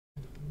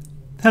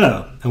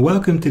Hello and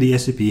welcome to the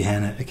SAP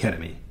HANA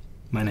Academy.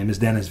 My name is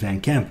Dennis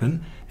van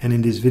Kampen, and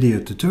in this video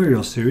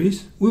tutorial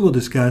series we will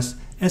discuss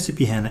SAP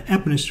HANA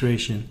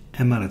administration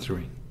and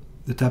monitoring.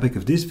 The topic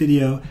of this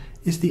video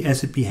is the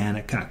SAP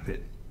HANA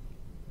Cockpit.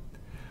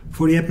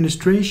 For the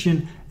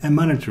administration and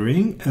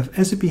monitoring of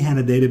SAP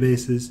HANA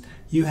databases,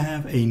 you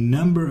have a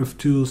number of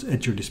tools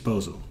at your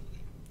disposal.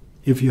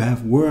 If you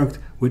have worked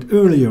with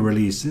earlier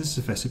releases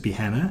of SAP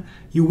HANA,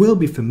 you will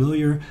be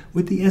familiar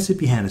with the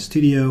SAP HANA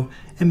Studio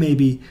and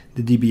maybe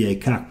the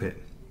DBA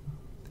Cockpit.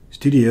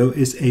 Studio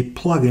is a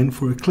plugin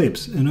for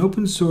Eclipse, an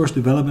open source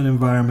development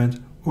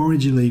environment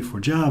originally for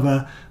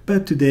Java,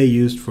 but today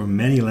used for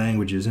many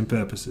languages and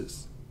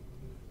purposes.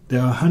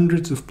 There are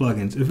hundreds of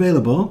plugins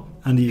available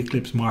on the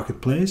Eclipse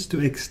marketplace to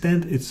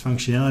extend its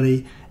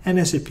functionality,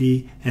 and SAP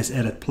has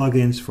added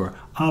plugins for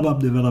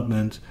ABAP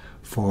development,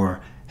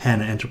 for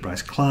HANA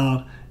Enterprise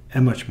Cloud,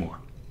 and much more.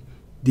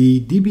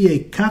 The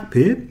DBA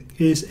Cockpit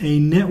is a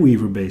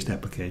NetWeaver-based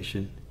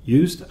application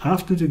used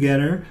often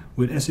together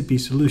with SAP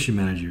Solution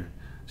Manager.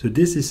 So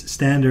this is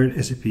standard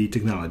SAP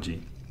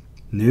technology.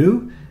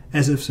 New,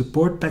 as of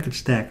Support Package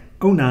Stack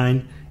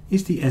 09,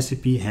 is the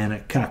SAP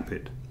HANA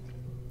Cockpit.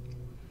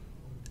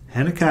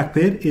 HANA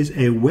Cockpit is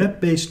a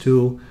web-based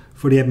tool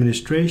for the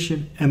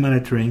administration and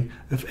monitoring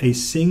of a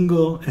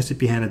single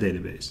SAP HANA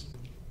database.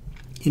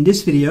 In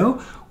this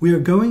video, we are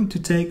going to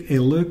take a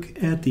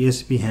look at the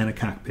SAP HANA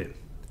Cockpit.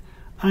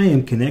 I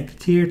am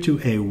connected here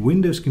to a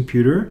Windows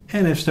computer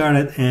and have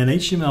started an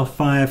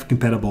HTML5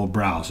 compatible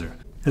browser.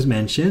 As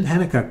mentioned,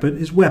 HANA Cockpit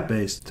is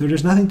web-based, so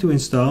there's nothing to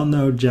install,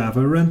 no Java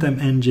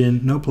runtime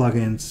engine, no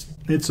plugins.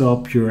 It's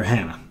all pure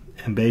HANA.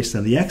 And based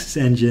on the Access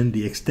engine,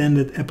 the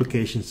extended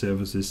application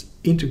services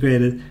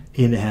integrated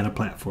in the HANA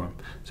platform.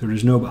 So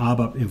there's no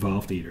ABAP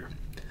involved either.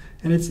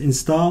 And it's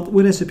installed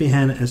with SAP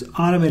HANA as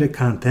automated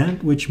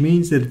content, which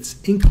means that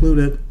it's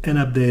included and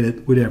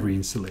updated with every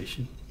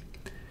installation.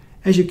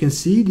 As you can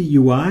see, the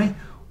UI,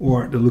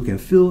 or the look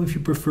and feel if you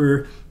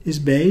prefer, is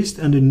based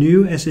on the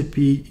new SAP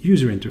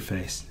user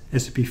interface,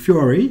 SAP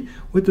Fiori,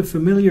 with the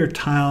familiar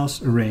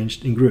tiles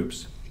arranged in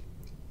groups.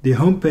 The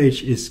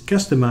homepage is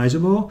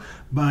customizable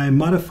by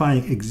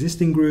modifying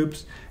existing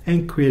groups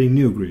and creating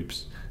new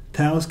groups.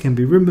 Tiles can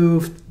be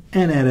removed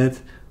and added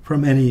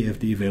from any of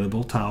the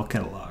available tile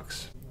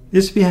catalogs.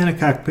 SAP HANA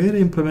Cockpit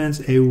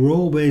implements a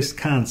role-based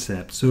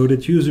concept so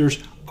that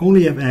users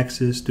only have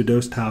access to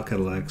those tile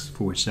catalogs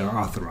for which they are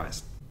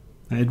authorized.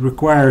 It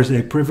requires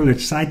a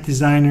privileged site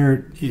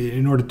designer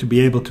in order to be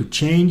able to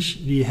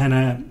change the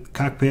HANA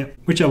Cockpit,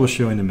 which I will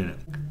show in a minute.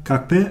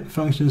 Cockpit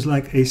functions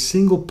like a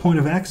single point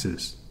of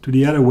access to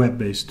the other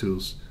web-based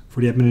tools for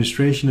the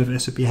administration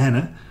of SAP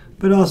HANA,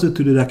 but also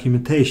to the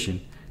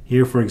documentation.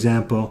 Here, for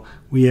example,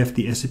 we have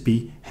the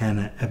SAP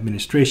HANA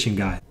Administration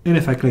Guide, and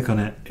if I click on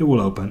it, it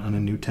will open on a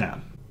new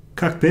tab.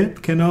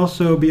 Cockpit can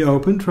also be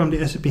opened from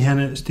the SAP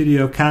HANA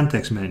Studio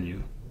context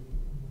menu.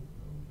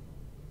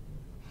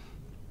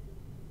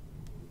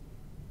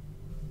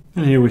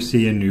 And here we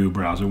see a new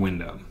browser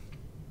window.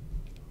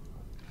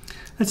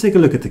 Let's take a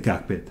look at the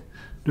Cockpit.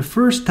 The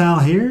first tile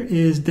here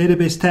is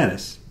database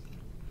status.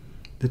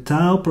 The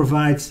tile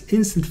provides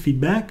instant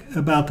feedback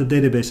about the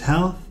database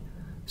health,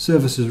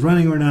 services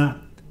running or not,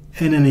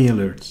 and any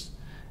alerts.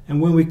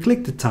 And when we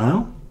click the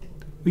tile,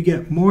 we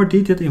get more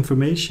detailed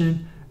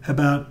information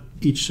about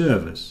each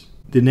service,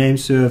 the name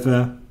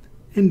server,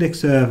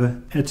 index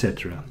server,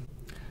 etc.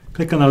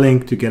 Click on a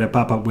link to get a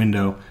pop-up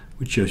window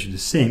which shows you the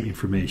same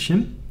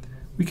information.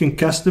 We can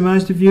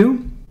customize the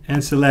view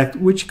and select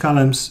which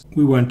columns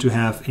we want to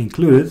have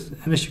included,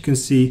 and as you can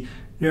see,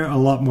 there are a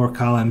lot more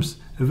columns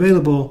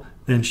available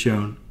than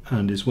shown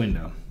on this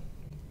window.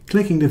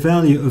 Clicking the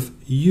value of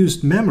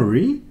used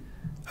memory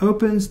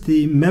opens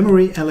the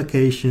Memory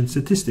Allocation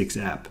Statistics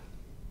app.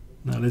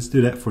 Now let's do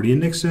that for the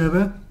index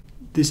server.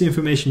 This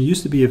information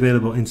used to be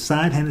available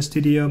inside HANA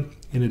Studio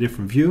in a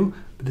different view,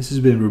 but this has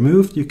been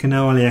removed. You can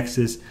now only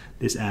access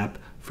this app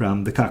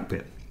from the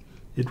Cockpit.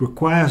 It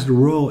requires the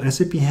role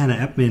SAP HANA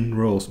Admin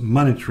Roles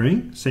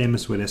Monitoring, same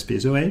as with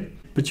SPS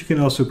 08, but you can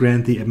also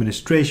grant the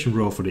administration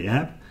role for the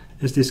app,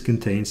 as this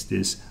contains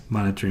this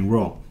monitoring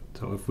role.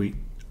 So if we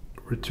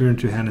return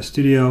to HANA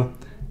Studio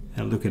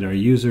and look at our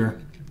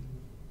user,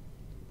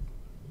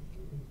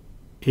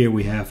 here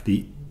we have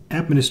the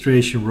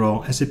administration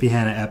role, SAP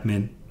HANA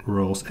Admin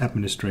Roles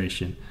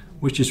Administration,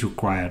 which is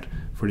required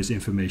for this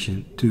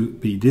information to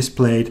be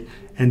displayed,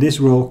 and this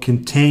role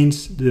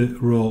contains the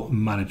role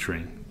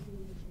monitoring.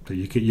 So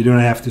you don't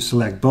have to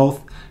select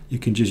both, you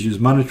can just use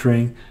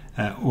monitoring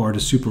or the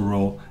super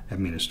role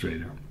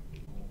administrator.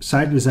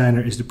 Site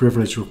designer is the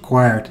privilege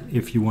required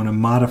if you want to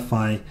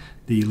modify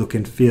the look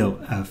and feel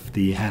of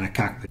the HANA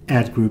Cockpit,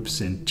 add groups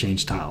and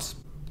change tiles.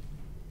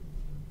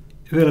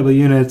 Available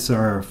units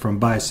are from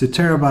bytes to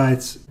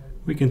terabytes.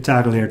 We can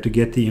toggle here to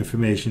get the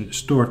information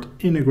stored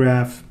in a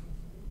graph.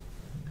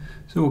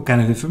 So what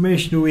kind of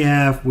information do we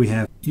have? We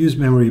have used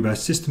memory by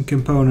system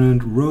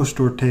component, row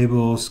stored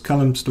tables,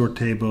 column stored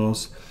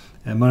tables,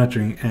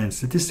 monitoring and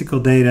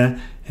statistical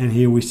data, and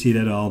here we see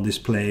that all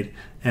displayed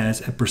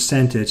as a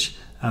percentage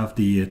of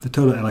the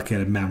total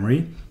allocated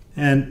memory.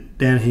 And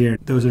then here,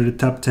 those are the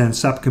top 10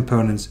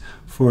 subcomponents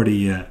for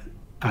the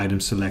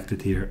items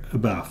selected here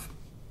above.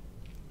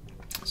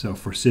 So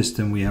for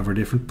system, we have our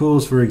different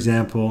pools, for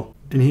example,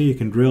 and here you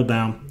can drill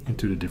down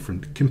into the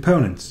different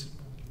components.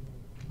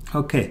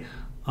 Okay,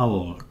 I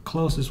will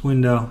close this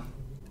window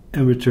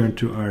and return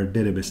to our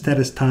database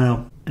status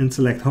tile and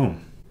select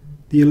Home.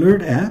 The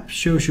Alert app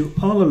shows you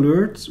all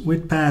alerts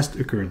with past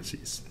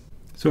occurrences.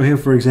 So here,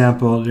 for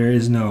example, there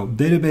is no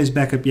database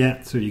backup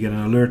yet, so you get an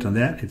alert on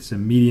that. It's a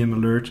medium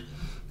alert,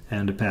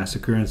 and the past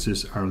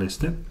occurrences are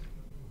listed.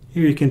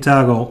 Here you can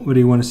toggle whether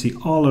you want to see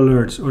all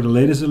alerts or the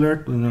latest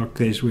alert. In our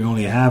case, we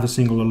only have a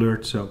single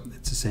alert, so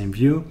it's the same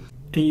view.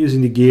 And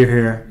using the gear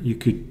here, you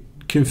could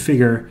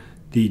configure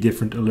the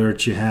different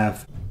alerts you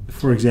have,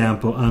 for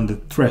example, on the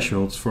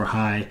thresholds for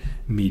high,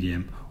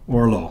 medium,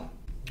 or low,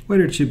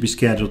 whether it should be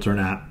scheduled or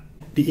not,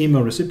 the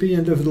email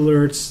recipient of the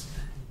alerts,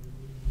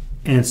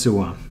 and so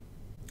on.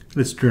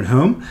 Let's turn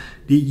home.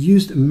 The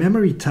Used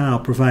Memory tile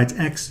provides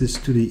access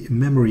to the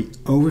Memory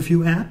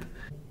Overview app.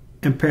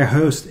 And per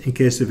host, in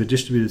case of a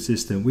distributed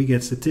system, we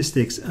get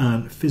statistics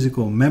on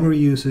physical memory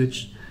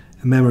usage,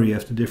 memory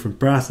of the different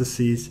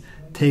processes,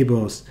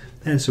 tables,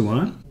 and so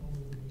on.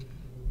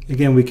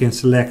 Again, we can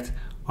select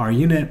our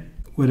unit,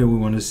 whether we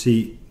want to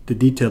see the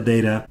detailed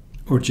data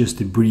or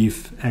just a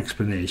brief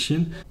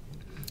explanation.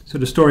 So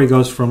the story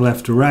goes from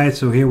left to right.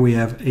 So here we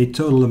have a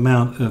total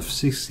amount of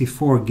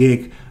 64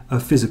 gig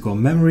of physical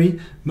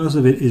memory. Most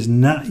of it is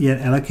not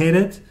yet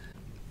allocated.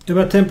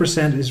 About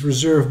 10% is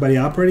reserved by the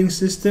operating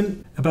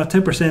system. About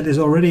 10% is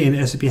already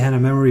in SAP HANA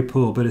memory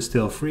pool, but is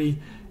still free.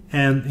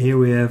 And here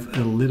we have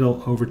a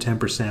little over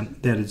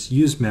 10% that is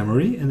used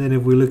memory. And then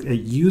if we look at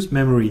used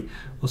memory,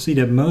 we'll see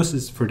that most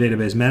is for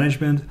database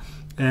management,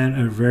 and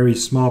a very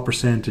small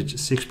percentage,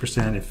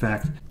 6% in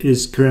fact,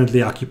 is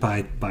currently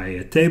occupied by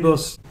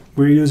tables.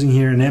 We're using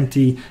here an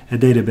empty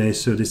database,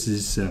 so this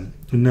is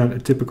not a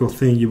typical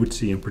thing you would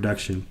see in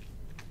production.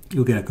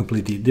 You'll get a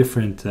completely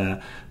different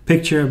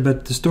picture,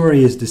 but the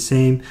story is the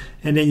same.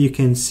 And then you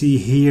can see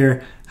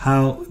here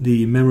how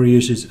the memory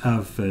usage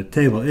of a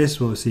table is.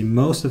 We'll see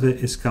most of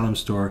it is column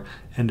store,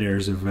 and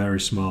there's a very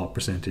small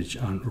percentage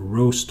on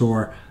row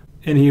store.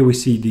 And here we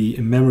see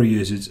the memory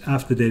usage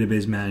of the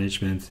database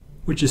management,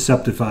 which is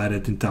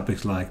subdivided in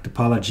topics like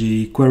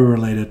topology,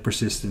 query-related,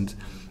 persistent,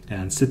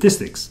 and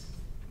statistics.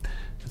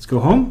 Let's go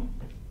home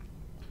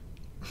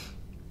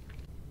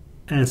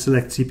and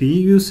select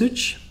CPU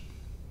usage.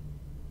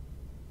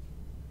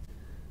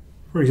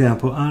 For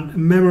example, on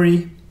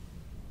memory,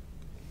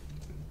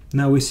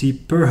 now we see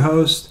per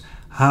host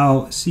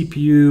how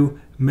CPU,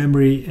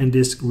 memory, and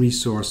disk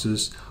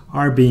resources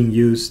are being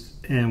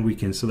used, and we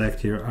can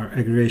select here our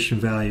aggregation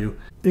value,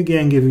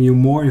 again giving you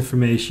more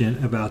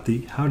information about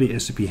how the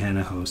SAP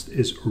HANA host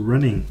is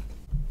running.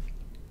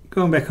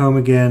 Going back home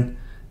again,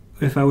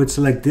 if I would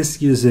select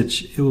disk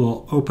usage, it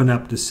will open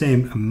up the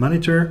same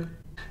monitor.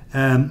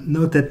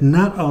 Note that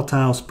not all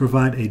tiles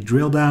provide a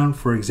drill down.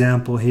 For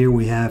example, here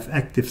we have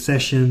active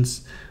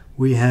sessions,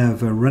 we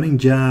have running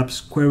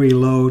jobs, query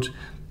load,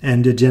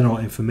 and the general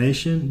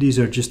information. These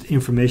are just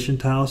information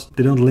tiles.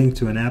 They don't link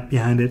to an app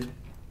behind it.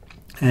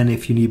 And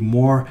if you need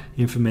more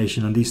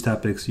information on these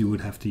topics, you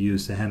would have to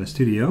use the HANA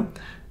Studio.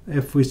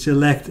 If we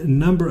select a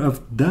number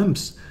of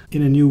dumps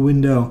in a new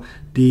window,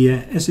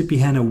 the SAP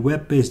HANA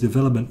web-based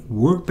development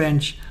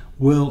workbench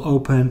will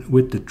open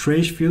with the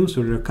trace view.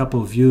 So there are a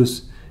couple of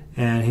views,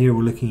 and here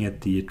we're looking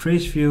at the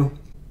trace view.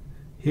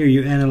 Here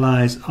you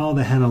analyze all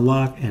the HANA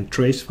log and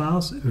trace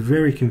files.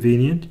 Very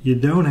convenient. You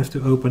don't have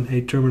to open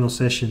a terminal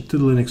session to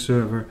the Linux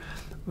server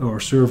or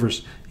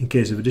servers in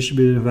case of a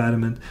distributed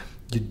environment.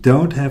 You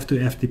don't have to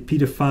FTP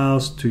the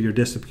files to your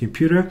desktop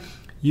computer.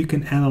 You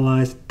can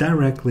analyze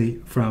directly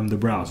from the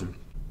browser.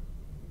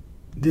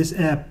 This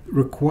app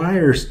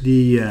requires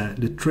the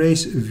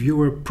trace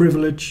viewer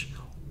privilege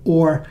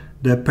or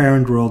the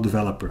parent role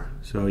developer.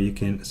 So you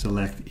can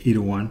select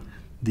either one.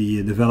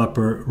 The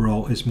developer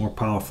role is more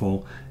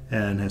powerful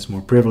and has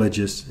more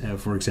privileges.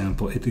 For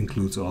example, it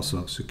includes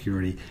also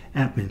security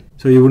admin.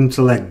 So you wouldn't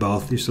select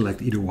both, you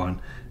select either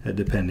one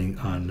depending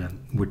on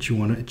what you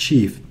want to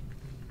achieve.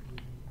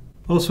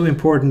 Also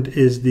important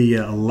is the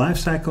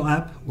lifecycle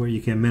app, where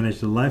you can manage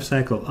the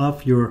lifecycle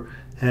of your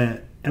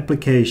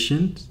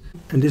applications.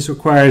 And this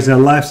requires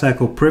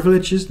lifecycle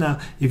privileges. Now,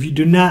 if you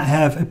do not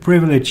have a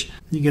privilege,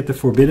 you get the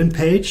forbidden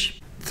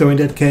page. So in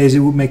that case, it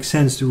would make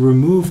sense to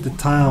remove the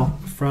tile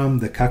from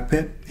the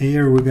cockpit.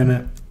 Here we're going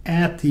to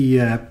add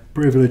the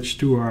privilege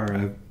to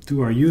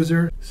our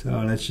user.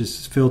 So let's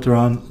just filter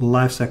on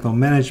lifecycle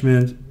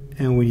management,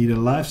 and we need a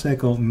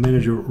lifecycle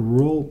manager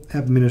role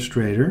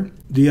administrator.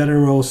 The other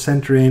roles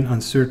center in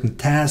on certain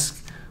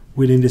tasks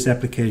within this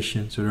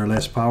application, so they're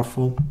less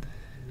powerful.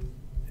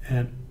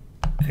 And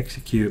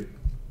execute.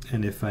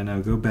 And if I now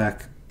go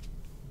back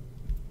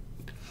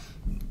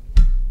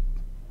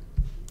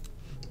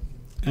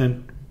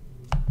and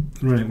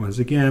run it once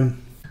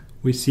again,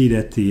 we see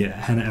that the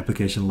HANA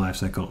application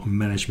lifecycle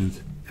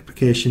management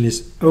application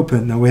is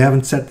open. Now we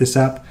haven't set this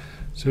up,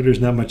 so there's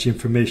not much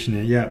information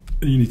in it yet.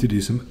 You need to do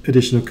some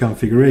additional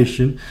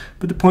configuration,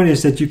 but the point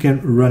is that you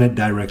can run it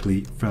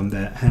directly from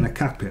the HANA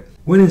Cockpit.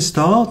 When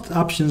installed,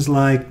 options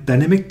like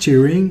dynamic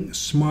tiering,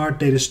 smart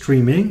data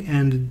streaming,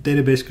 and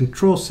database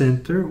control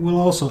center will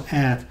also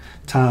add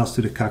tiles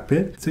to the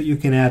cockpit, so you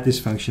can add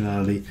this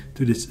functionality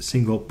to this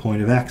single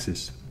point of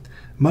access.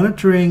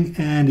 Monitoring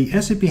and the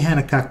SAP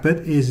HANA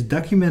Cockpit is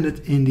documented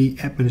in the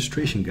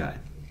administration guide.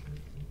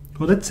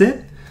 Well, that's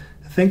it.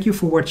 Thank you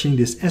for watching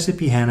this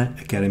SAP HANA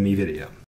Academy video.